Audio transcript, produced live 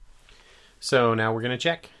So now we're gonna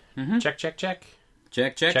check. Mm-hmm. Check. Check, check,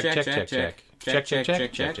 check, check, check, check, check, check,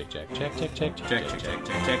 check, check, check, check,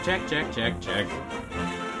 check, check, check, check, check.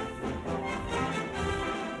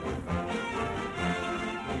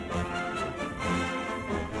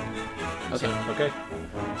 Okay.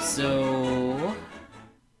 So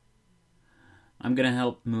I'm gonna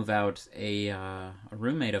help move out a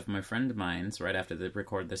roommate of my friend of mine's right after they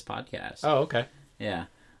record this podcast. Oh, okay. Yeah.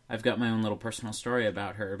 I've got my own little personal story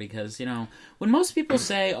about her because, you know, when most people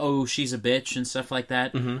say, oh, she's a bitch and stuff like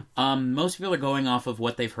that, most people are going off of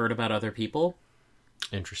what they've heard about other people.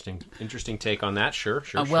 Interesting take on that. Sure.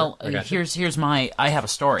 Well, here's my... I have a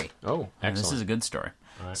story. Oh, excellent. And this is a good story.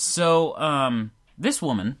 All right. So, this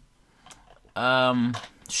woman,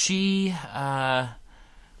 she...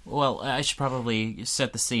 well, I should probably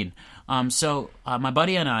set the scene. So, my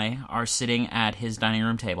buddy and I are sitting at his dining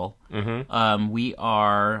room table. Mm-hmm. We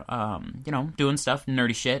are, doing stuff,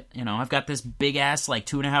 nerdy shit. You know, I've got this big-ass,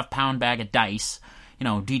 2.5 pound bag of dice. You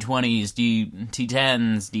know, D20s,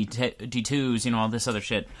 D10s, D2s, all this other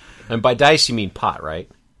shit. And by dice, you mean pot, right?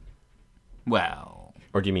 Well...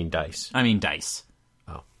 Or do you mean dice? I mean dice.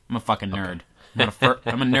 Oh. I'm a fucking nerd. Okay.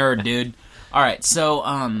 I'm a nerd, dude. All right, so...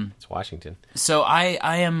 It's Washington. So I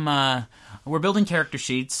am... we're building character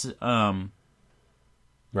sheets.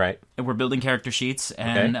 Right. We're building character sheets,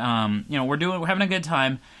 and okay. We're having a good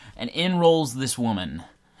time. And in rolls this woman.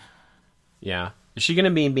 Yeah. Is she going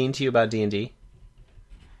to be mean to you about D&D?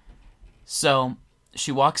 So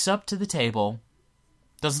she walks up to the table,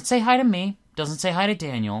 doesn't say hi to me, doesn't say hi to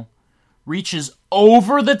Daniel, reaches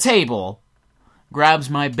over the table, grabs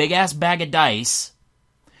my big ass bag of dice,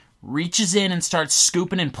 reaches in and starts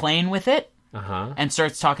scooping and playing with it, and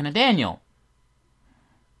starts talking to Daniel.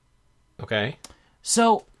 Okay.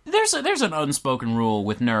 So there's an unspoken rule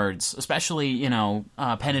with nerds, especially,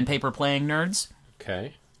 pen and paper playing nerds.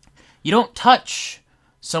 Okay. You don't touch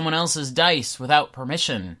someone else's dice without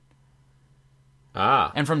permission.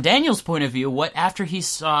 Ah. And from Daniel's point of view, after he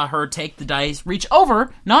saw her take the dice, reach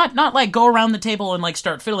over, not go around the table and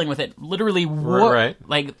start fiddling with it, literally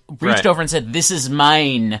reached over and said, "This is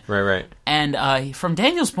mine." Right. And from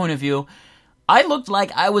Daniel's point of view, I looked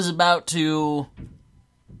like I was about to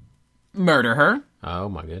murder her. Oh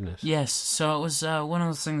my goodness. Yes, so it was one of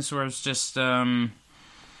those things where it's just, I'm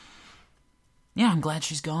glad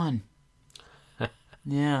she's gone.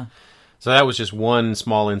 Yeah. So that was just one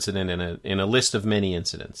small incident in a list of many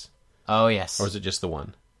incidents. Oh, yes. Or is it just the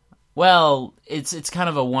one? Well, it's kind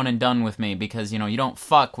of a one and done with me because, you don't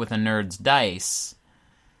fuck with a nerd's dice.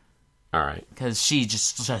 All right. Because she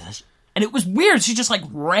just... And it was weird. She just,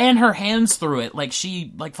 ran her hands through it like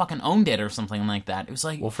she, fucking owned it or something like that. It was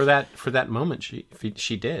like... Well, for that moment,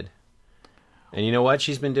 she did. And you know what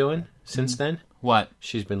she's been doing since then? What?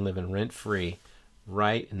 She's been living rent-free.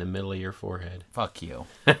 Right in the middle of your forehead. Fuck you.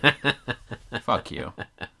 Fuck you.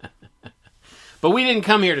 But we didn't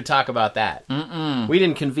come here to talk about that. Mm-mm. We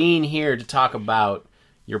didn't convene here to talk about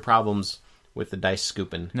your problems with the dice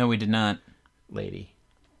scooping. No, we did not. Lady.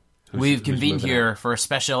 We've convened here for a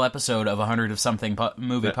special episode of 100 of Something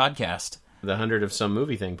movie podcast. The 100 of Some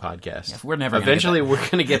Movie Thing podcast. Yeah, we're never Eventually, we're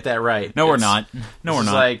going to get that right. No, we're not. No, we're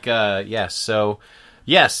not. Yes. So,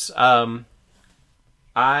 yes.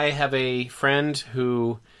 I have a friend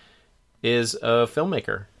who is a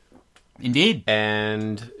filmmaker. Indeed.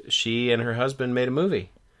 And she and her husband made a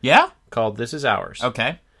movie. Yeah? Called This Is Ours.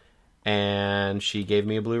 Okay. And she gave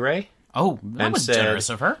me a Blu-ray. Oh, that was generous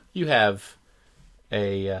of her. You have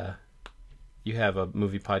a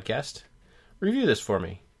movie podcast. Review this for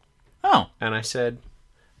me. Oh. And I said,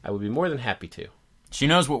 I would be more than happy to. She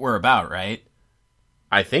knows what we're about, right?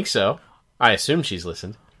 I think so. I assume she's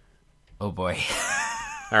listened. Oh, boy.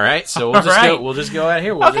 All right, so we'll just go out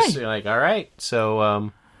here. We'll just all right.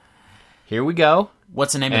 So here we go.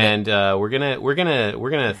 What's the name of it? And we're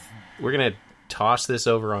gonna toss this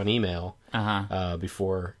over on email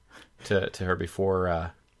before to her before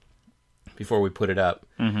we put it up.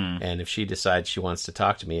 Mm-hmm. And if she decides she wants to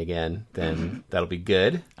talk to me again, then that'll be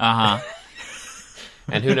good. And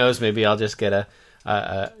who knows? Maybe I'll just get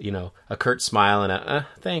a curt smile and a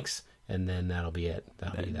thanks, and then that'll be it.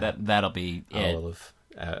 That'll be it.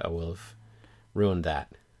 I will have ruined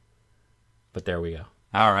that. But there we go.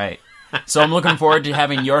 All right. So I'm looking forward to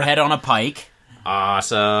having your head on a pike.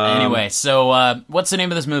 Awesome. Anyway, so what's the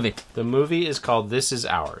name of this movie? The movie is called This Is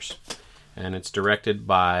Ours. And it's directed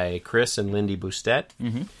by Chris and Lindy Boustet.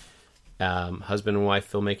 Mm-hmm. Husband and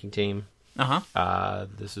wife filmmaking team.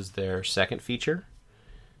 This is their second feature,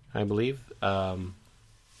 I believe.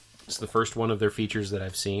 It's the first one of their features that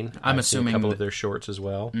I've seen. I'm I've seen assuming a couple of their shorts as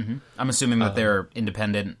well. Mm-hmm. I'm assuming that they're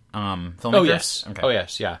independent filmmakers. Oh yes, Okay. oh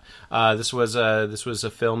yes, yeah. This was a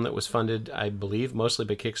film that was funded, I believe, mostly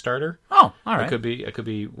by Kickstarter. Oh, all right. I could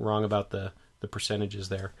be wrong about the percentages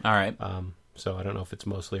there. All right. So I don't know if it's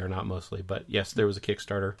mostly or not mostly, but yes, there was a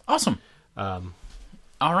Kickstarter. Awesome. All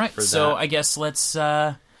right, so that. I guess let's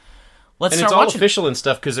And start it's all watching. official and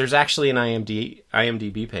stuff because there's actually an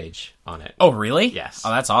IMDb page on it. Oh, really? Yes.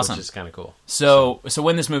 Oh, that's awesome. Which is kind of cool. So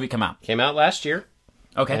when this movie come out? Came out last year.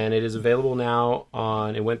 Okay. And it is available now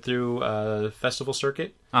on. It went through a festival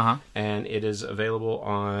circuit. And it is available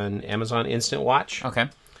on Amazon Instant Watch. Okay.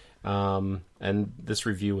 And this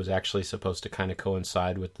review was actually supposed to kind of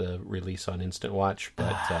coincide with the release on Instant Watch,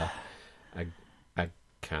 but I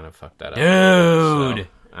kind of fucked that up. Dude.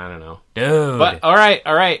 So, I don't know. Dude. But all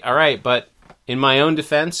right. But in my own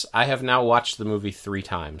defense, I have now watched the movie 3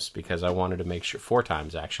 times because I wanted to make sure 4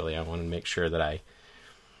 times actually. I wanted to make sure that I,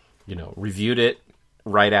 reviewed it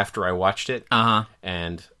right after I watched it,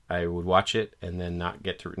 and I would watch it and then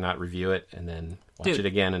not review it, and then watch it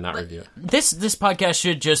again and not review it. This podcast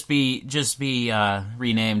should just be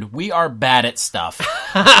renamed "We Are Bad at Stuff."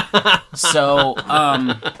 So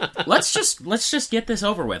let's just get this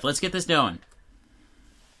over with. Let's get this going.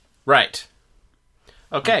 Right.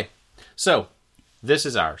 Okay. So this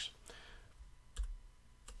is ours.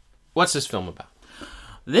 What's this film about?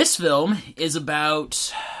 This film is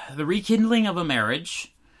about the rekindling of a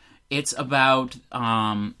marriage. It's about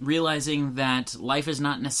realizing that life is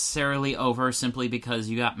not necessarily over simply because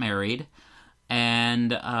you got married.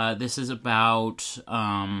 And this is about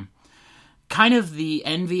kind of the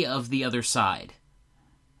envy of the other side.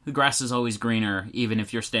 The grass is always greener, even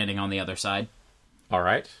if you're standing on the other side. All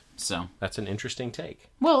right. So that's an interesting take.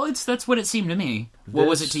 Well, that's what it seemed to me. What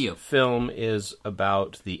was it to you? This film is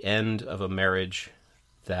about the end of a marriage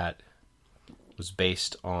that was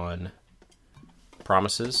based on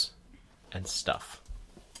promises and stuff.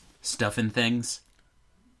 Stuff and things?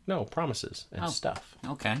 No, promises and stuff.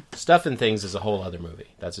 Okay. Stuff and Things is a whole other movie.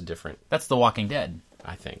 That's a different... That's The Walking Dead.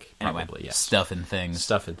 I think. Anyway, probably, yes. Stuff and Things.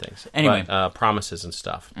 Stuff and Things. Anyway. But, promises and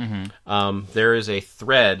stuff. Mm-hmm. There is a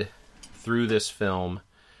thread through this film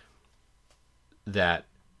that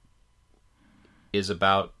is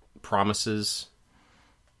about promises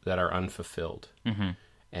that are unfulfilled. Mm-hmm.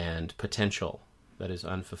 And potential that is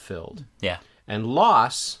unfulfilled. Yeah. And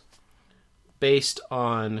loss based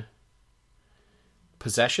on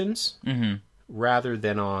possessions rather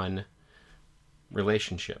than on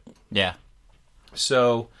relationship. Yeah.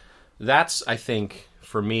 So that's, I think,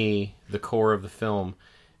 for me, the core of the film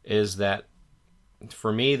is that,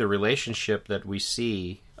 for me, the relationship that we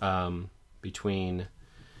see between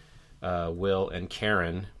Will and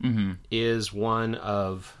Karen is one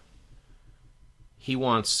of... He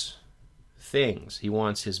wants things. He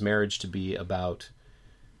wants his marriage to be about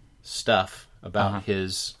stuff, about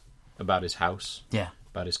his house,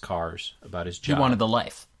 about his cars, about his job. He wanted the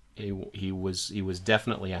life. He was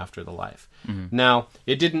definitely after the life. Now,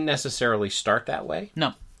 it didn't necessarily start that way.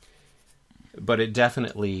 No. But it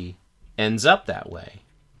definitely ends up that way.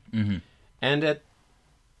 And at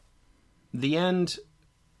the end,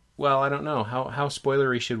 well, I don't know. How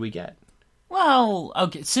spoilery should we get? Well,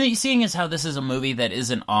 okay. So, seeing as how this is a movie that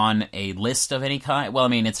isn't on a list of any kind, well, I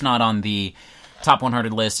mean, it's not on the top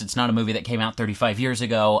 100 list. It's not a movie that came out 35 years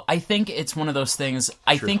ago. I think it's one of those things.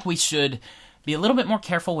 I think we should be a little bit more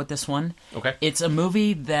careful with this one. Okay. It's a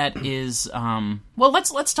movie that is, well,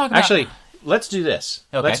 let's talk about... Actually, let's do this.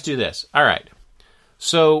 Okay. Let's do this. All right.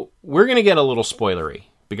 So, we're going to get a little spoilery,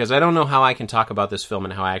 because I don't know how I can talk about this film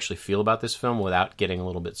and how I actually feel about this film without getting a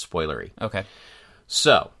little bit spoilery. Okay.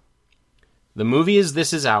 So, the movie is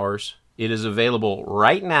This Is Ours. It is available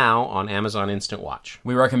right now on Amazon Instant Watch.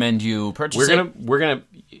 We recommend you purchase it. We're gonna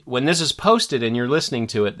when this is posted and you're listening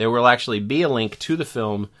to it, there will actually be a link to the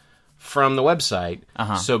film from the website.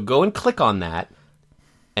 So go and click on that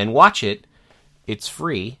and watch it. It's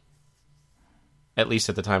free. At least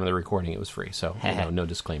at the time of the recording, it was free. So no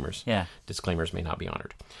disclaimers. Yeah, disclaimers may not be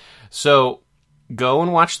honored. So go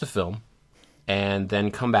and watch the film, and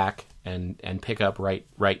then come back and pick up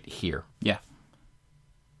right here. Yeah.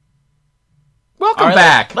 Welcome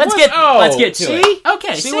back. Let's get to it.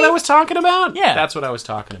 Okay. See what I was talking about? Yeah. That's what I was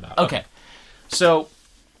talking about. Okay. So,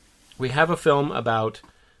 we have a film about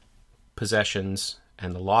possessions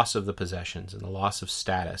and the loss of the possessions and the loss of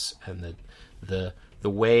status and the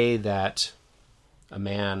way that a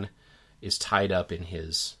man is tied up in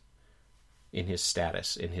his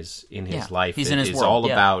status, in his life. He's in his it's world.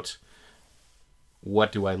 all about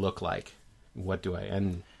what do I look like? What do I...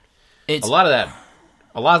 And it's a lot of that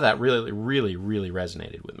a lot of that really, really, really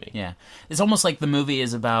resonated with me. Yeah. It's almost like the movie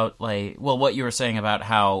is about, like, well, what you were saying about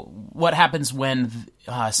what happens when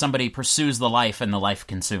somebody pursues the life and the life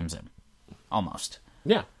consumes him. Almost.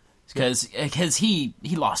 Yeah. Because he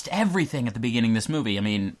lost everything at the beginning of this movie. I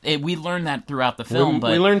mean, we learned that throughout the film.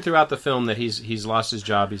 We learned throughout the film that he's lost his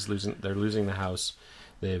job. They're losing the house.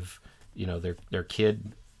 They've, their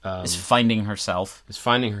kid is finding herself.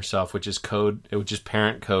 Which is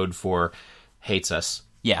parent code for hates us.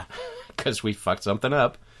 Yeah, because we fucked something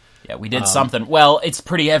up. Yeah, we did something. Well, it's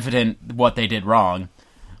pretty evident what they did wrong,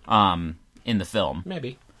 in the film.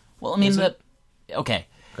 Maybe. Well, I mean okay.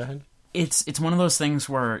 Go ahead. It's one of those things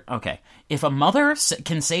where, okay, if a mother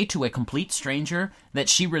can say to a complete stranger that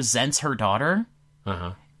she resents her daughter,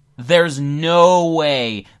 there's no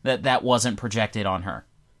way that wasn't projected on her.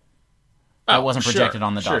 That wasn't projected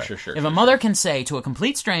on the daughter. Sure. If a mother can say to a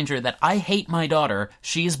complete stranger that I hate my daughter,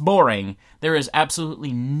 she's boring, there is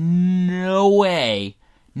absolutely no way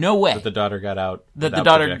that the daughter got out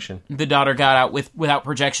projection. The daughter got out without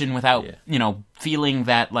projection, without feeling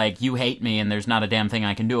that, like, you hate me and there's not a damn thing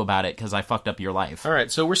I can do about it because I fucked up your life. All right,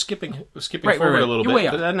 so we're skipping forward a little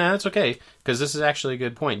bit. But no, that's okay, because this is actually a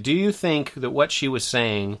good point. Do you think that what she was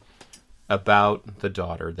saying about the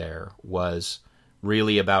daughter there was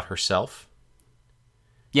really about herself?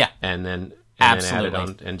 Yeah. And then absolutely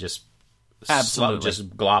added on and just just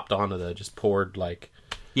glopped onto just poured like.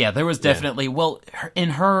 Yeah, there was definitely in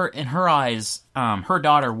her eyes, her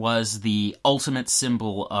daughter was the ultimate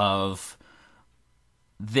symbol of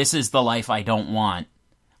this is the life I don't want.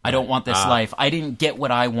 I don't want this life. I didn't get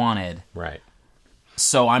what I wanted. Right.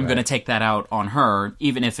 So I'm going to take that out on her,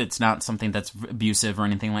 even if it's not something that's abusive or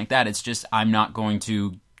anything like that. It's just I'm not going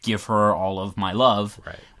to give her all of my love,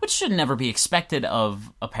 which should never be expected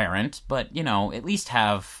of a parent, but, at least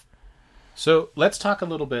have... So let's talk a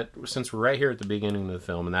little bit, since we're right here at the beginning of the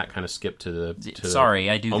film, and that kind of skipped to Sorry,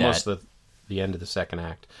 I do almost that. the end of the second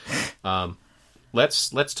act.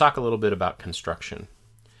 Let's talk a little bit about construction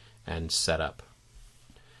and setup.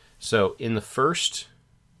 So in the first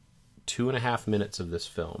 2.5 minutes of this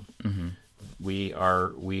film, we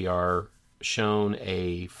are shown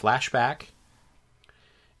a flashback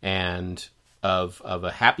and of a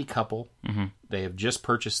happy couple. They have just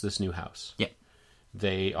purchased this new house. Yeah.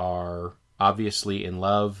 They are obviously in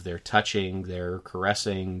love. They're touching, they're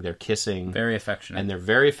caressing, they're kissing. Very affectionate. And they're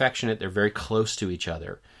very affectionate. They're very close to each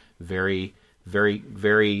other. Very, very,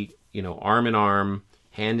 very, arm in arm,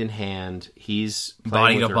 hand in hand. He's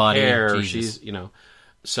playing with her hair. Jesus. She's,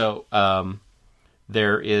 So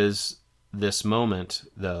there is this moment,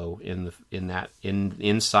 though,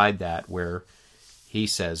 inside that where he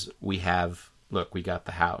says, we got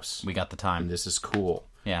the house. We got the time. And this is cool.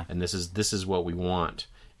 Yeah. And this is what we want.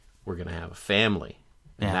 We're going to have a family.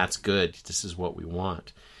 And that's good. This is what we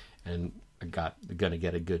want. And going to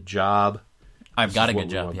get a good job. I've got a good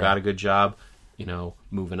job. I've got a good job.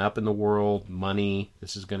 Moving up in the world, money.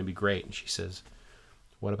 This is going to be great. And she says,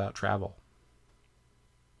 what about travel?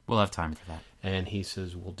 We'll have time for that. And he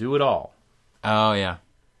says, we'll do it all. Oh, yeah.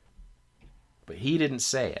 But he didn't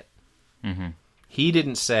say it. He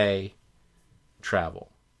didn't say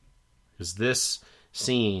travel. Because this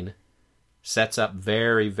scene sets up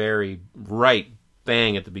very, very right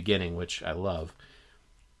bang at the beginning, which I love,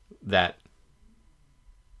 that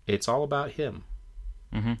it's all about him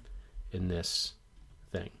in this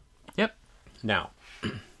thing. Yep. Now,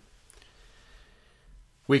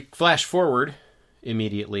 we flash forward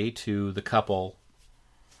immediately to the couple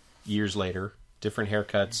years later. Different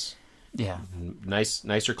haircuts. Yeah.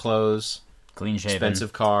 Nicer clothes. Clean shaven.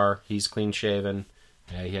 Expensive car. He's clean shaven.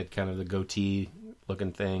 He had kind of the goatee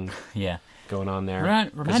looking thing. Yeah. Going on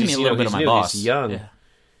there. Reminded me a little bit of my boss. He's young. Yeah.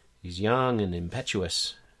 He's young and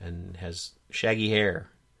impetuous and has shaggy hair.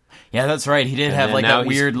 Yeah, that's right. He did have like that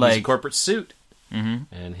weird he's corporate suit.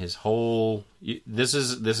 And his whole... This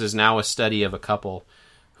is now a study of a couple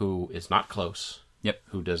who is not close. Yep.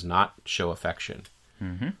 Who does not show affection.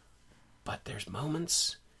 But there's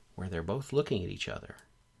moments where they're both looking at each other.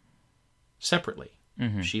 Separately.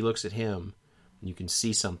 She looks at him, and you can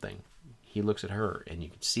see something. He looks at her, and you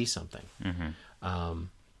can see something.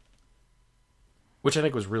 Which I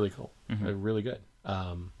think was really cool. Really good.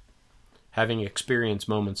 Having experienced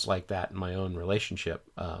moments like that in my own relationship,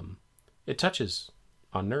 it touches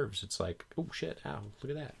on nerves. It's like, oh shit, ow,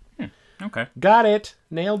 look at that. Okay. Got it.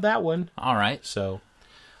 Nailed that one. All right. So,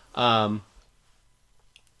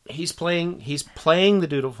 he's playing the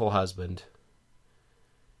dutiful husband.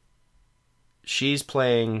 She's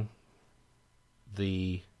playing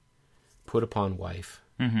the put upon wife.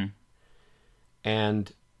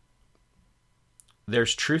 And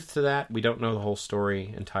there's truth to that. We don't know the whole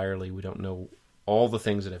story entirely. We don't know all the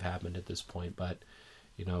things that have happened at this point, but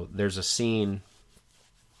there's a scene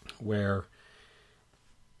where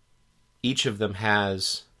each of them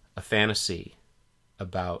has a fantasy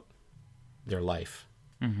about their life,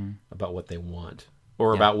 about what they want,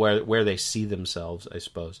 or about where they see themselves, I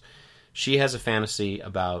suppose. She has a fantasy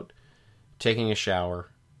about taking a shower.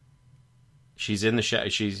 She's in the shower.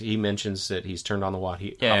 He mentions that he's turned on the hot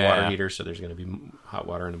water heater, so there's going to be hot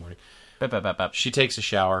water in the morning. She takes a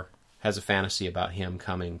shower, has a fantasy about him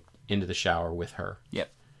coming into the shower with her.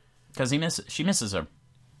 Yep. Because she misses her.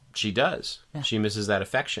 She does. Yeah. She misses that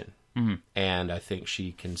affection. Mm-hmm. And I think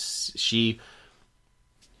she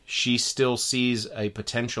still sees a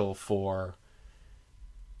potential for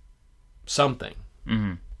something.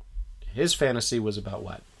 Mm-hmm. His fantasy was about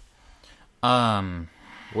what?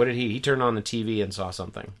 What did he turned on the TV and saw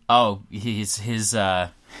something? Oh, his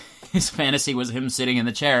fantasy was him sitting in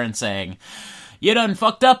the chair and saying, "You done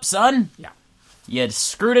fucked up, son. Yeah. You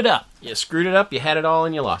screwed it up. You screwed it up, you had it all,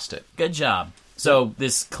 and you lost it. Good job." So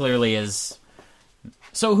this clearly is...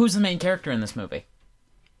 So who's the main character in this movie?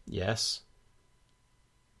 Yes.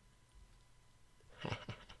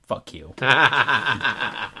 Fuck you.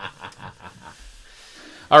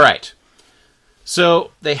 All right. So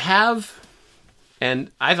they have...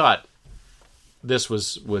 And I thought this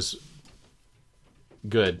was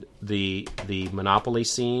good. The Monopoly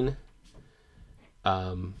scene...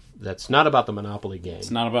 that's not about the Monopoly game. It's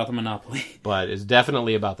not about the Monopoly. But it's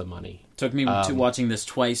definitely about the money. Took me to watching this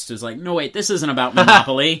twice to like, no, wait, this isn't about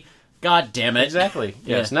Monopoly. God damn it. Exactly.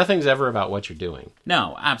 Yes, nothing's ever about what you're doing.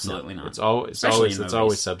 No, absolutely not. It's always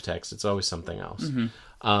subtext. It's always something else.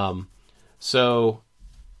 Mm-hmm. So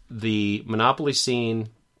the Monopoly scene,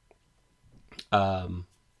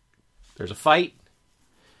 there's a fight.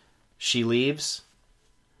 She leaves,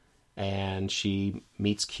 and she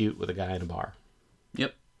meets cute with a guy in a bar.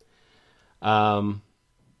 Yep.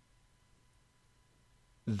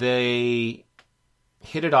 They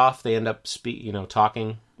hit it off. They end up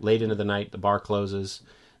talking late into the night. The bar closes.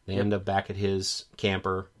 They end up back at his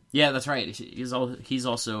camper. Yeah, that's right. He's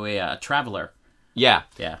also a traveler. Yeah.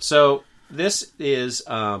 Yeah. So this is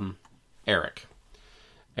Eric.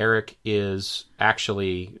 Eric is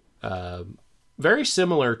actually very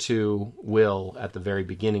similar to Will at the very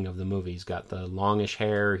beginning of the movie. He's got the longish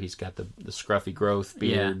hair. He's got the scruffy growth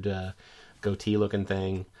beard, goatee-looking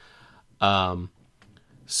thing.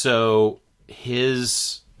 So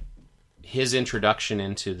his introduction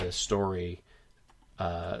into the story,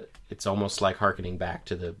 it's almost like hearkening back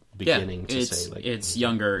to the beginning. It's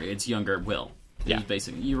younger Will. Yeah,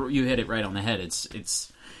 basically, you hit it right on the head.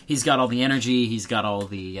 It's he's got all the energy. He's got all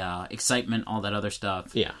the excitement, all that other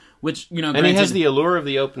stuff. Yeah. Which, and he has the allure of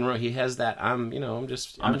the open road. He has that. I'm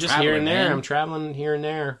just here and there. Man. I'm traveling here and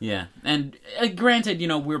there. Yeah, and granted,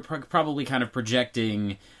 we're probably kind of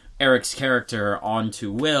projecting Eric's character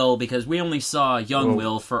onto Will because we only saw young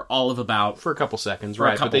Will for a couple seconds,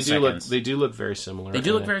 right? But they do look very similar. They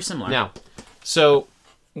do look very similar. Now, so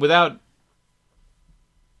without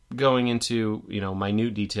going into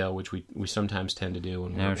minute detail, which we sometimes tend to do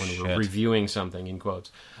when we're reviewing something in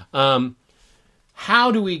quotes.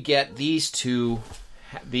 How do we get these two,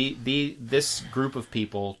 this group of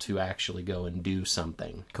people to actually go and do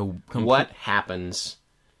something? What happens?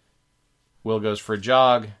 Will goes for a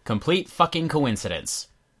jog. Complete fucking coincidence.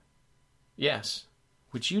 Yes.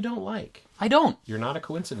 Which you don't like. I don't. You're not a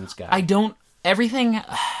coincidence guy. I don't. Everything...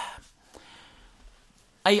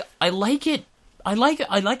 I like it. I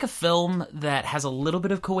like a film that has a little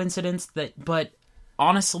bit of coincidence, but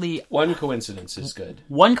honestly... One coincidence is good.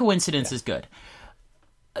 One coincidence is good.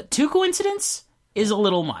 Two coincidence is a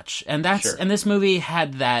little much, and and this movie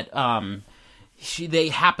had that. They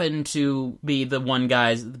happen to be the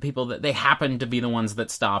people that they happen to be the ones that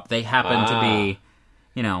stop. They happen to be,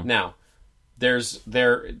 Now,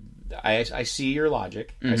 I see your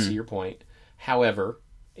logic. Mm-hmm. I see your point. However,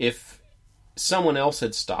 if someone else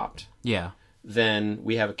had stopped, then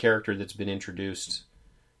we have a character that's been introduced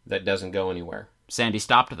that doesn't go anywhere. Sandy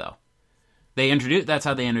stopped though. That's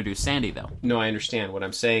how they introduced Sandy, though. No, I understand. What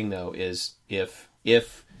I'm saying, though, is if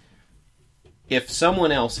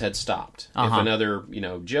someone else had stopped, if another,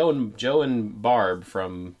 Joe and Barb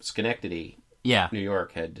from Schenectady, New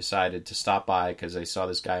York, had decided to stop by because they saw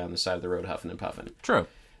this guy on the side of the road huffing and puffing. True.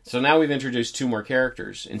 So now we've introduced two more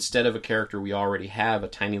characters instead of a character we already have a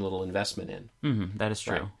tiny little investment in. Mm-hmm, that is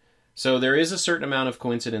true. Right? So there is a certain amount of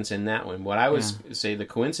coincidence in that one. What I would say the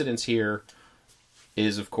coincidence here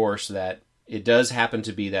is, of course, that it does happen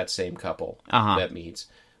to be that same couple that meets.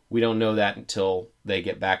 We don't know that until they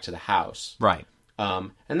get back to the house. Right.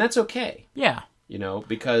 And that's okay. Yeah. you know,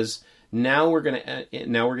 because now we're gonna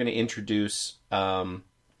introduce an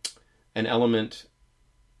element.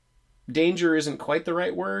 Danger isn't quite the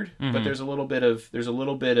right word, but there's a little bit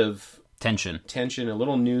of tension, a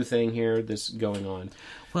little new thing here that's going on.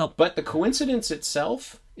 Well, but the coincidence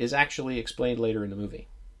itself is actually explained later in the movie.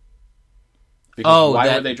 Because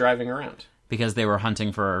why were they driving around? Because they were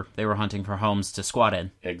hunting for homes to squat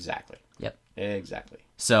in. Exactly. Yep. Exactly.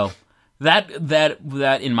 So that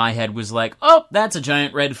in my head was like, oh, that's a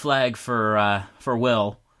giant red flag for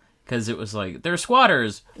Will, because it was like they're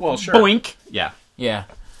squatters. Well, sure. Boink. Yeah. Yeah.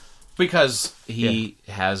 Because he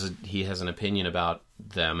has an opinion about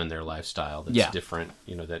them and their lifestyle that's different.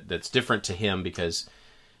 You know, that's different to him because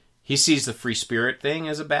he sees the free spirit thing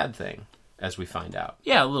as a bad thing, as we find out.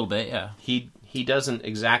 Yeah, a little bit. Yeah. He doesn't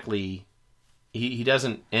exactly. He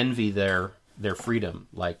doesn't envy their freedom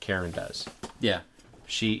like Karen does. Yeah.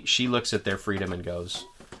 She looks at their freedom and goes,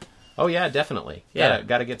 "Oh yeah, definitely. Yeah,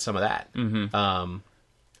 got to get some of that." Mm-hmm.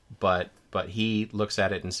 But he looks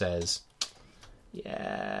at it and says,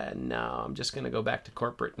 "Yeah, no, I'm just going to go back to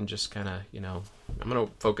corporate and just kind of, you know, I'm going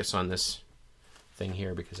to focus on this thing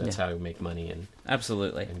here because that's how you make money and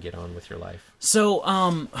absolutely and get on with your life." So,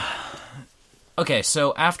 okay,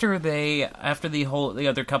 so after the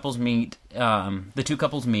other couples meet, the two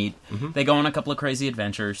couples meet, they go on a couple of crazy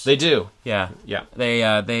adventures. They do. Yeah. Yeah.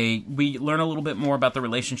 We learn a little bit more about the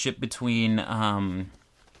relationship between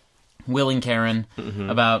Will and Karen,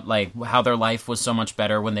 about like how their life was so much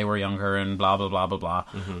better when they were younger and blah blah blah blah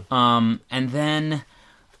blah. And then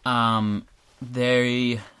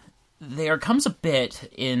there comes a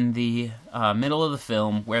bit in the middle of the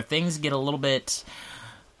film where things get a little bit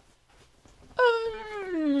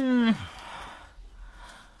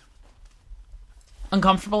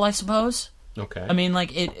uncomfortable, I suppose. Okay. I mean,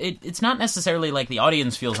 like, it's not necessarily like the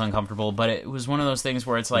audience feels uncomfortable, but it was one of those things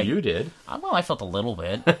where it's like... You did. Well, I felt a little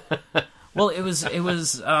bit. Well, it was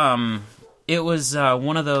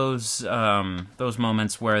one of those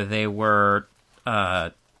moments where they were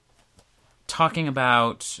talking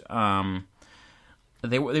about...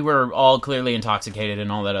 They were all clearly intoxicated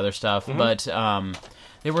and all that other stuff, but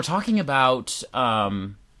they were talking about...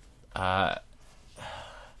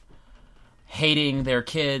 hating their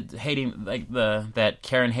kid, that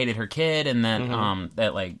Karen hated her kid, and then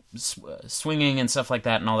that like swinging and stuff like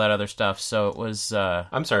that, and all that other stuff. So it was.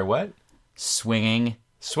 I'm sorry, what? Swinging.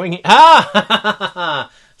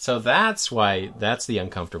 Ah! So that's why that's the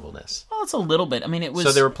uncomfortableness. Well, it's a little bit. I mean, it was.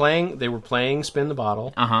 So they were playing spin the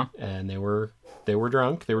bottle. And they were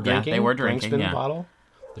drunk. They were drinking. Yeah, they were drinking. Spin the bottle.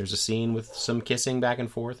 There's a scene with some kissing back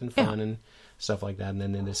and forth and fun and stuff like that, and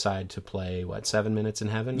then they decide to play 7 Minutes in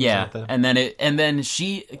Heaven. Yeah, and then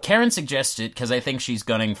Karen suggested, because I think she's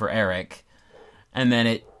gunning for Eric, and then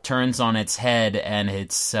it turns on its head, and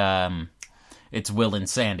it's Will and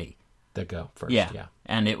Sandy that go first. Yeah,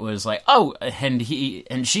 and it was like, oh, and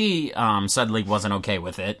she suddenly wasn't okay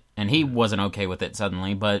with it, and he wasn't okay with it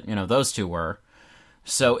suddenly, but those two were.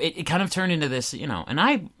 So it kind of turned into this, and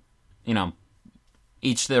I,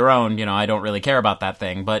 each their own, I don't really care about that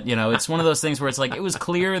thing, but, it's one of those things where it's like, it was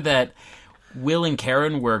clear that Will and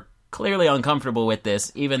Karen were clearly uncomfortable with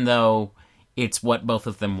this, even though it's what both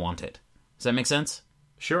of them wanted. Does that make sense?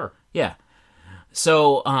 Sure. Yeah.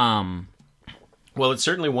 So, well, it's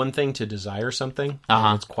certainly one thing to desire something,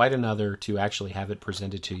 and it's quite another to actually have it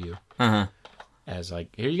presented to you. As like,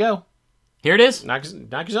 here you go. Here it is. Knock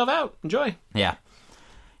yourself out. Enjoy. Yeah.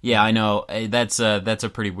 Yeah, I know. That's a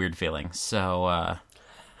pretty weird feeling. So,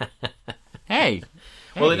 hey.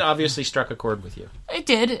 Well, it obviously struck a chord with you. It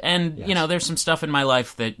did, and, there's some stuff in my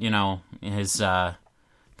life that, has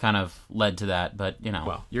kind of led to that, but,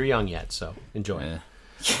 Well, you're young yet, so enjoy.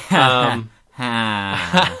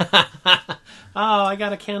 Oh, I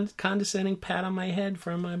got a condescending pat on my head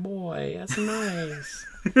from my boy. That's nice.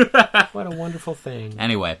 What a wonderful thing.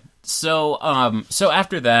 Anyway, so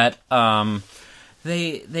after that,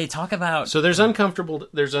 they talk about... So there's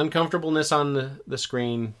uncomfortableness on the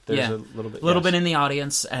screen. There's a little bit in the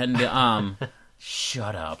audience, and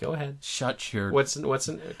shut up. Go ahead. Shut your... Come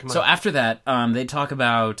on. So after that, they talk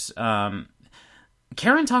about...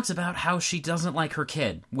 Karen talks about how she doesn't like her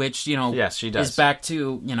kid, which, yes, she does. Is back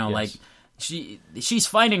to, yes. like, she's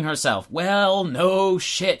finding herself. Well, no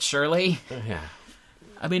shit, Shirley. Yeah.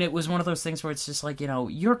 I mean, it was one of those things where it's just like,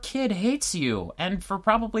 your kid hates you, and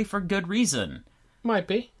probably for good reason. Might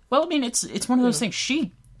be. Well, I mean, it's one of those things.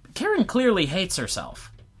 Karen clearly hates herself.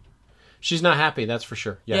 She's not happy, that's for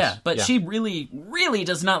sure. Yes. Yeah, but she really, really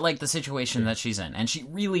does not like the situation that she's in, and she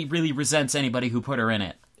really, really resents anybody who put her in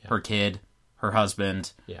it. Yeah. Her kid, her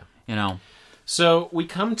husband. Yeah. You know. So we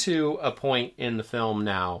come to a point in the film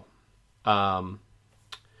now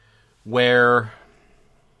where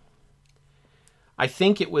I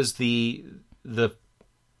think it was the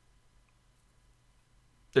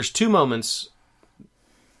there's two moments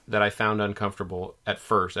that I found uncomfortable at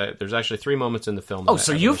first. There's actually three moments in the film. Oh,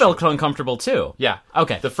 so you felt uncomfortable too? Yeah.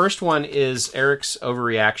 Okay. The first one is Eric's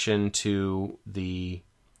overreaction to the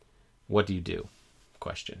 "what do you do?"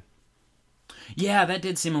 question. Yeah, that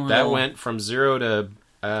did seem a little... That went from 0 to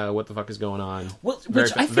what the fuck is going on? Well, very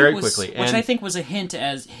quickly. Which I think was a hint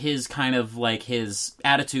as his kind of like his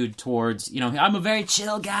attitude towards, I'm a very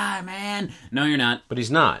chill guy, man. No, you're not. But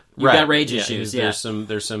he's not. You've got rage issues. Yeah.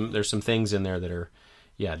 There's some things in there that are,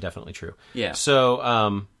 definitely true. Yeah.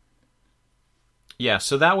 So,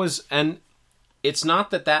 so that was, and it's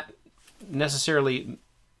not that necessarily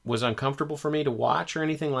was uncomfortable for me to watch or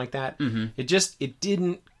anything like that. Mm-hmm. It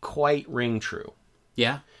didn't quite ring true.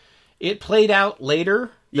 Yeah. It played out later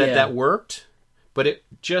that worked, but it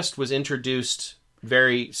just was introduced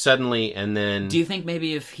very suddenly, and then... Do you think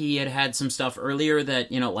maybe if he had some stuff earlier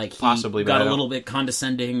that, like he possibly got a little bit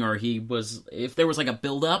condescending, or if there was like a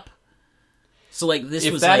build-up? So like this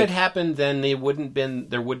if was that like... had happened, then there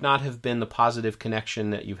would not have been the positive connection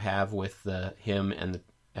that you have with him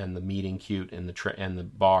and the meeting cute and the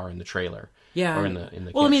bar and the trailer. Yeah. Or in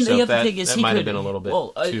the well, I mean, the other thing is that might have been a little bit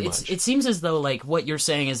too much. It seems as though, like, what you're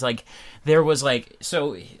saying is, like, there was, like...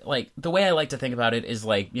 So, like, the way I like to think about it is,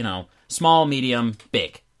 like, small, medium,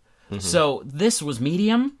 big. Mm-hmm. So, this was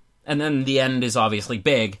medium, and then the end is obviously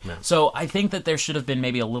big. Yeah. So, I think that there should have been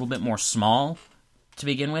maybe a little bit more small to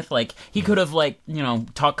begin with. Like, he could have, like,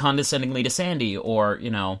 talked condescendingly to Sandy, or,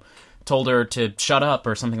 told her to shut up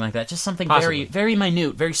or something like that. Just something very, very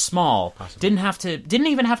minute, very small. Possibly. Didn't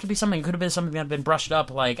even have to be something. It could have been something that had been brushed up,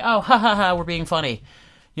 like, oh, ha ha ha, we're being funny,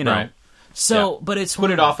 Right. So, but it's put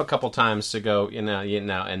it off a couple times to go, and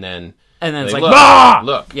then it's like,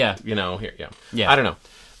 look, yeah, here, yeah. I don't know,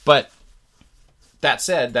 but that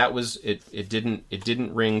said, that was it. It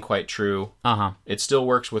didn't ring quite true. It still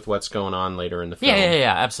works with what's going on later in the film.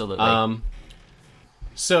 Yeah, absolutely.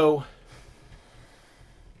 So.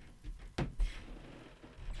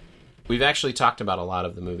 We've actually talked about a lot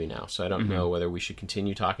of the movie now, so I don't know whether we should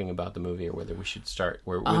continue talking about the movie or whether we should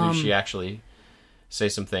whether we should actually say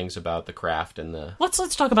some things about the craft and the... Let's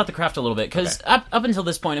talk about the craft a little bit, because up until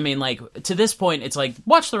this point, I mean, like, to this point, it's like,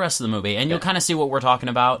 watch the rest of the movie, and you'll kind of see what we're talking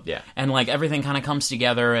about. Yeah. And, like, everything kind of comes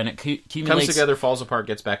together, and it accumulates... Comes together, falls apart,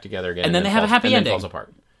 gets back together again. And then they have a happy ending. Falls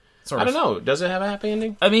apart. Sort of. I don't know. Does it have a happy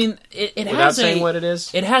ending? I mean, it has Without saying what it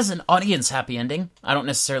is? It has an audience happy ending. I don't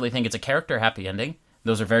necessarily think it's a character happy ending.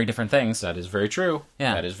 Those are very different things. That is very true.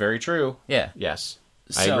 Yeah. That is very true. Yeah. Yes.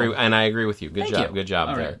 I agree, and I agree with you. Good job. You. Good job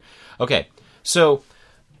All there. Right. Okay. So,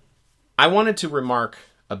 I wanted to remark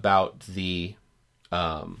about the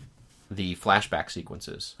flashback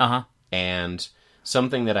sequences. And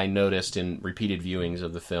something that I noticed in repeated viewings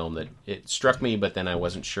of the film that it struck me, but then I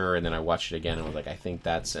wasn't sure, and then I watched it again, and I was like, I think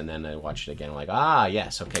that's... And then I watched it again, and I'm like,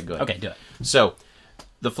 yes, okay, good. Okay, do it. So,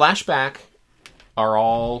 the flashback are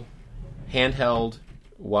all handheld...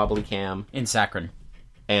 wobbly cam in Saccharin,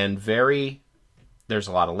 and there's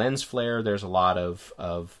a lot of lens flare, there's a lot of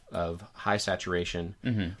high saturation,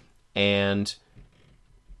 and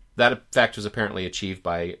that effect was apparently achieved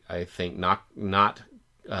by, I think, not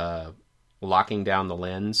locking down the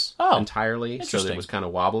lens entirely, so that it was kind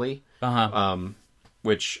of wobbly,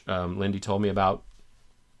 which Lindy told me about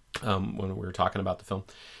when we were talking about the film,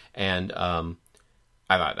 and I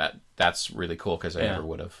thought that's really cool, because I never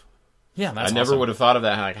would have. Yeah, that's I never would have thought of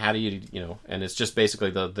that. Like, how do you and it's just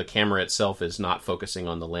basically the camera itself is not focusing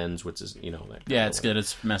on the lens, which is, it's good.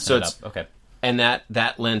 It's messing it up. Okay. And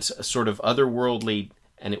that lent a sort of otherworldly,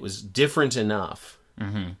 and it was different enough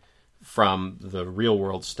from the real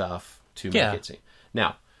world stuff to make it seem.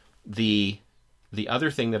 Now, the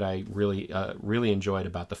other thing that I really enjoyed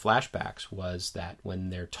about the flashbacks was that when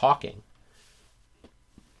they're talking,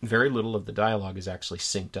 very little of the dialogue is actually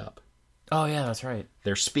synced up. Oh, yeah, that's right.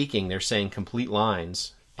 They're speaking, they're saying complete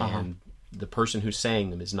lines, and the person who's saying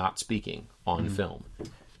them is not speaking on film.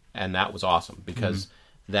 And that was awesome, because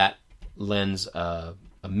that lends a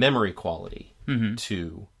memory quality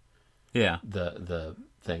to the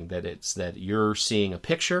thing, that it's that you're seeing a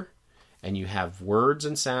picture, and you have words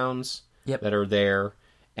and sounds that are there,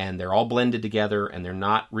 and they're all blended together, and they're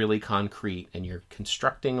not really concrete, and you're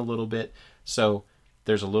constructing a little bit. So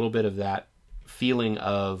there's a little bit of that feeling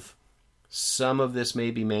of... Some of this may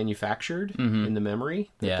be manufactured in the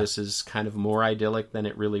memory. That this is kind of more idyllic than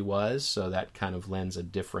it really was. So that kind of lends a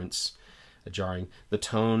difference, a jarring. The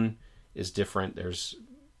tone is different. There's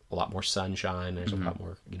a lot more sunshine. There's a lot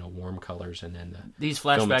more, warm colors, and then these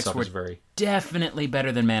film flashbacks itself were is very definitely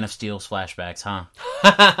better than Man of Steel's flashbacks, huh?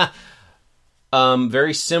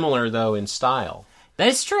 very similar though in style.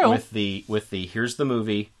 That's true. With the here's the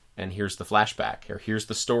movie and here's the flashback, or here's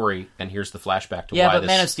the story and here's the flashback to why. Yeah, but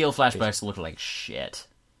Man of Steel flashbacks look like shit.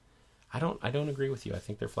 I don't agree with you. I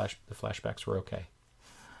think the flashbacks were okay.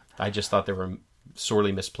 I just thought they were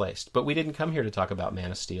sorely misplaced. But we didn't come here to talk about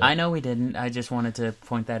Man of Steel. I know we didn't. I just wanted to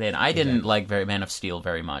point that in. I didn't like Man of Steel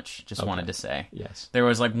very much. Just wanted to say. Yes. There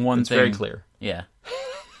was like one thing. It's very clear. Yeah.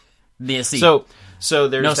 See. So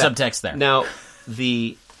there's no that. subtext there. Now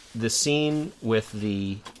the scene with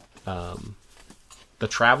the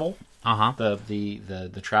travel,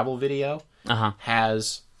 the travel video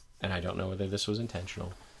has, and I don't know whether this was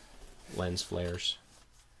intentional, lens flares.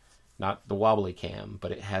 Not the wobbly cam,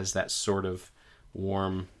 but it has that sort of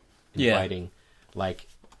warm, inviting, like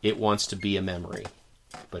it wants to be a memory,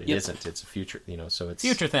 but it isn't. It's a future, so it's...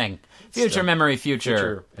 Future thing. Future memory,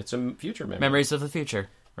 future. It's a future memory. Memories of the future,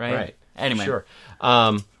 right? Right. Anyway. Sure.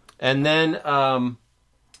 And then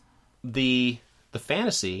the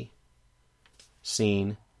fantasy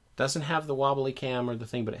scene doesn't have the wobbly cam or the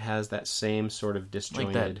thing, but it has that same sort of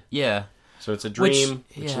disjointed... Like that. Yeah. So it's a dream,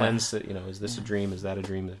 which lends to, is this a dream? Is that a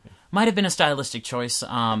dream? Might have been a stylistic choice.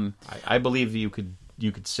 I believe you could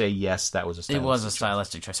say yes, that was a stylistic choice. It was a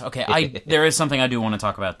stylistic choice. Okay, there is something I do want to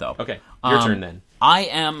talk about though. Okay, your turn then.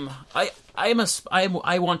 I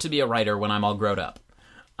want to be a writer when I'm all grown up.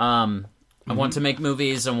 I want to make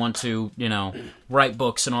movies. I want to, write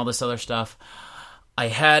books and all this other stuff. I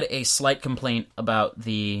had a slight complaint about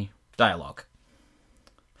the dialogue.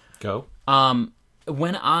 Go.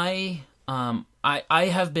 When I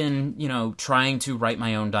have been, trying to write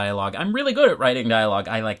my own dialogue. I'm really good at writing dialogue,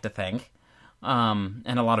 I like to think. And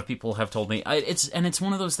a lot of people have told me. It's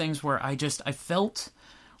one of those things where I felt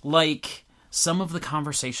like some of the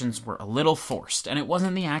conversations were a little forced. And it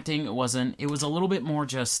wasn't the acting, it was a little bit more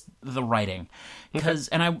just the writing.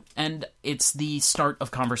 And it's the start of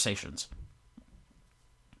conversations.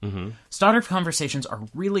 Mm-hmm. Start of conversations are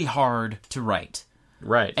really hard to write.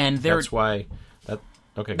 Right. And that's why...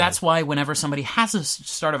 Okay. That's why whenever somebody has a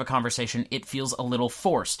start of a conversation, it feels a little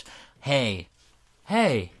forced. Hey,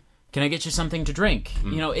 can I get you something to drink?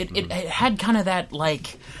 It had kind of that,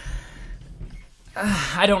 like,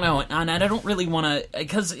 I don't know, and I don't really want to,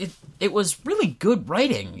 because it was really good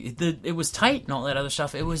writing. It was tight and all that other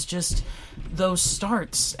stuff. It was just those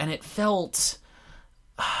starts, and it felt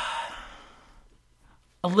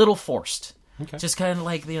a little forced. Okay. Just kind of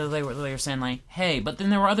like they were saying like, hey, but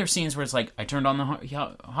then there were other scenes where it's like, I turned on the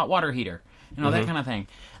hot water heater, that kind of thing.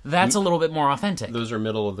 That's a little bit more authentic. Those are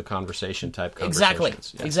middle of the conversation type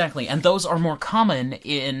conversations. Exactly, exactly, and those are more common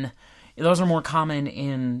in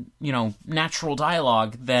natural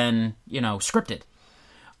dialogue than scripted,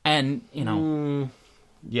 and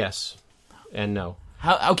yes, and no.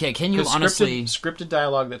 Okay, can you honestly... Scripted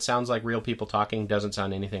dialogue that sounds like real people talking doesn't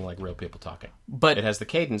sound anything like real people talking. But it has the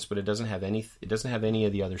cadence, but it doesn't have any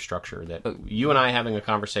of the other structure that you and I having a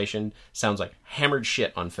conversation sounds like hammered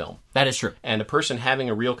shit on film. That is true. And a person having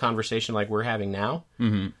a real conversation like we're having now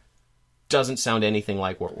doesn't sound anything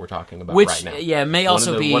like what we're talking about right now. Yeah, may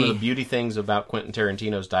also be... One of the beauty things about Quentin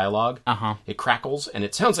Tarantino's dialogue, it crackles and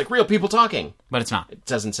it sounds like real people talking. But it's not. It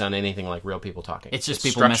doesn't sound anything like real people talking. It's just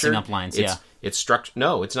people messing up lines, It's structured.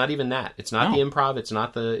 No, it's not even that. It's not the improv. It's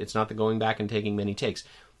not the going back and taking many takes.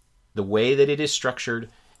 The way that it is structured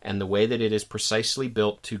and the way that it is precisely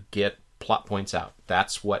built to get plot points out.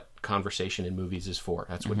 That's what conversation in movies is for.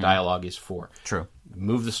 That's what dialogue is for. True.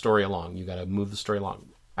 Move the story along. You got to move the story along.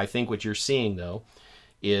 I think what you're seeing, though,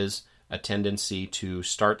 is a tendency to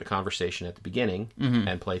start the conversation at the beginning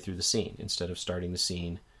and play through the scene instead of starting the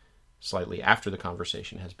scene slightly after the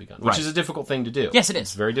conversation has begun, which is a difficult thing to do. Yes, it is.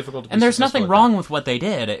 It's very difficult to be And there's successful nothing at wrong that. with what they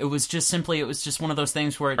did. It was just one of those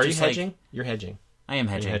things where... Are you hedging? You're hedging. I am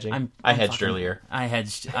hedging. Are you hedging? I hedged earlier. I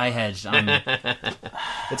hedged.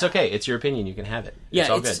 It's okay. It's your opinion. You can have it. Yeah, it's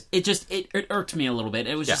all good. It irked me a little bit.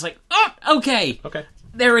 It was just like, oh, okay. Okay.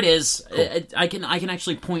 There it is. Cool. I can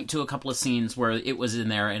actually point to a couple of scenes where it was in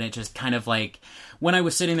there, and it just kind of like, when I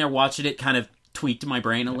was sitting there watching it, kind of tweaked my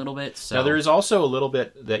brain a little bit. So. Now there is also a little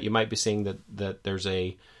bit that you might be seeing that there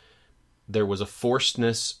was a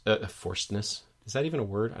forcedness. Forcedness, is that even a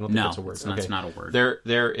word? I don't think that's a word. It's not a word.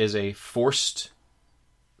 There is a forced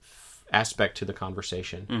aspect to the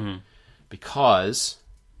conversation because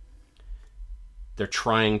they're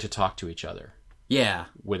trying to talk to each other. Yeah.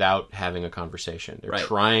 Without having a conversation. They're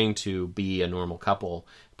trying to be a normal couple,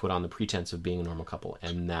 put on the pretense of being a normal couple,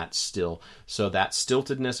 and that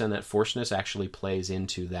stiltedness and that forcedness actually plays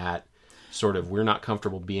into that sort of we're not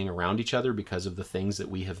comfortable being around each other because of the things that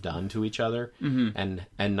we have done to each other and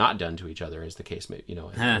not done to each other, as the case may,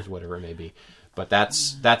 as whatever it may be. But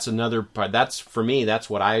that's another part. That's, for me, that's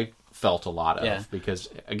what I felt a lot of, because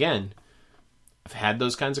again, I've had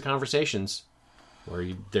those kinds of conversations where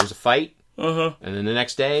there's a fight, and then the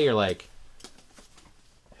next day you're like,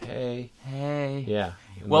 hey, yeah,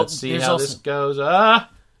 let's see how this goes.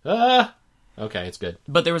 Okay, it's good.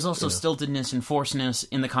 But there was also stiltedness and forcedness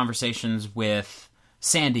in the conversations with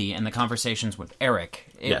Sandy and the conversations with Eric.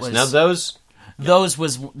 Now those that's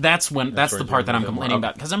the part that I'm complaining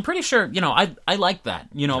about, because I'm pretty sure, I like that.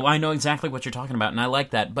 I know exactly what you're talking about, and I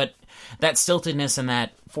like that. But that stiltedness and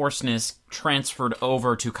that forcedness transferred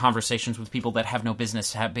over to conversations with people that have no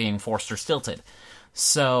business being forced or stilted.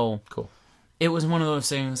 So cool. It was one of those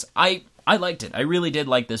things. I liked it. I really did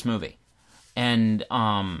like this movie, and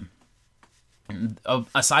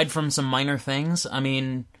aside from some minor things, I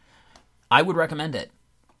mean, I would recommend it.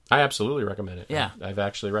 I absolutely recommend it. Yeah. I've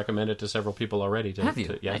actually recommended it to several people already. Have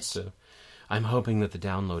you? Yes. Nice. I'm hoping that the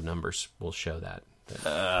download numbers will show that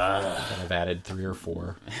I've added 3 or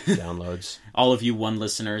 4 downloads. All of you one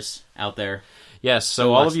listeners out there. Yes,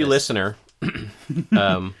 so all of you listener,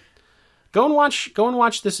 go and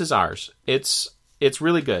watch This Is Ours. It's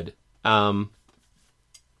really good. And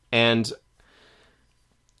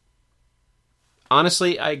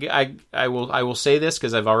honestly, I will say this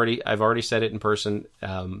because I've already said it in person.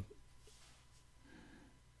 Now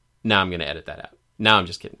I'm going to edit that out. No, I'm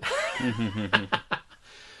just kidding.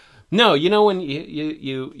 No, when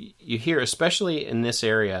you hear, especially in this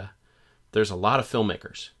area, there's a lot of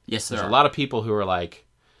filmmakers. Yes, there's a lot of people who are like,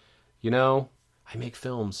 I make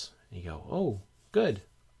films. And you go, oh, good.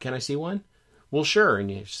 Can I see one? Well, sure. And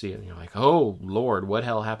you see it, and you're like, oh, Lord, what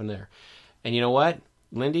hell happened there? And you know what,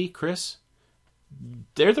 Lindy, Chris,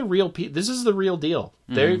 they're the real people. This is the real deal.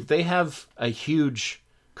 They have a huge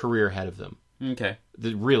career ahead of them. Okay.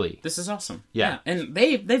 Really. This is awesome. Yeah. And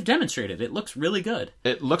they've demonstrated. It looks really good.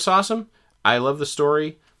 It looks awesome. I love the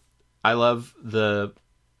story. I love the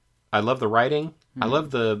writing. I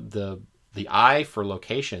love the eye for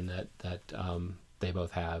location that they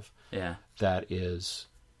both have. Yeah. That is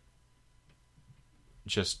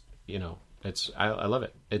just, I love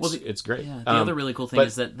it. It's great. Yeah. The other really cool thing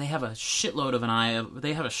is that they have a shitload of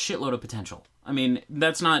they have a shitload of potential. I mean,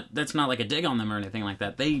 that's not like a dig on them or anything like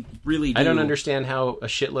that. They really do. I don't understand how a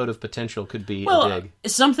shitload of potential could be a dig.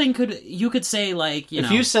 You could say, like,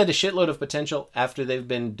 if you said a shitload of potential after they've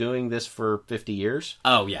been doing this for 50 years.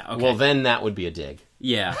 Oh, yeah. Okay. Well, then that would be a dig.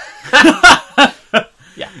 Yeah.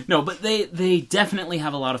 Yeah. No, but they definitely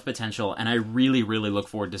have a lot of potential, and I really, really look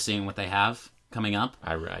forward to seeing what they have coming up.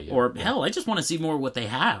 Hell, I just want to see more of what they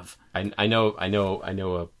have. I know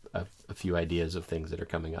a few ideas of things that are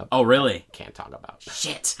coming up. Oh, really? Can't talk about.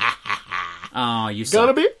 Shit. Oh, you suck.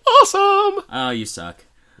 Gonna be awesome. Oh, you suck.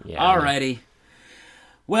 Yeah. Alrighty.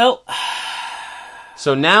 Well.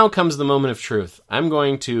 So now comes the moment of truth. I'm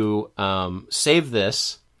going to save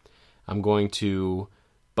this. I'm going to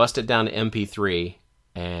bust it down to MP3,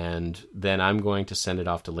 and then I'm going to send it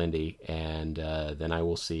off to Lindy, and then I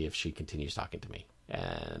will see if she continues talking to me,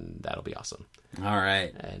 and that'll be awesome. All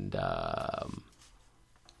right. And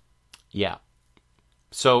yeah.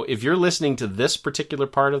 So if you're listening to this particular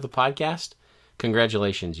part of the podcast,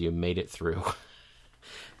 congratulations, you made it through.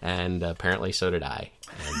 And apparently so did I.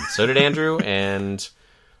 And so did Andrew, and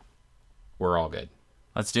we're all good.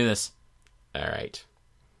 Let's do this. All right.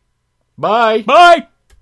 Bye. Bye.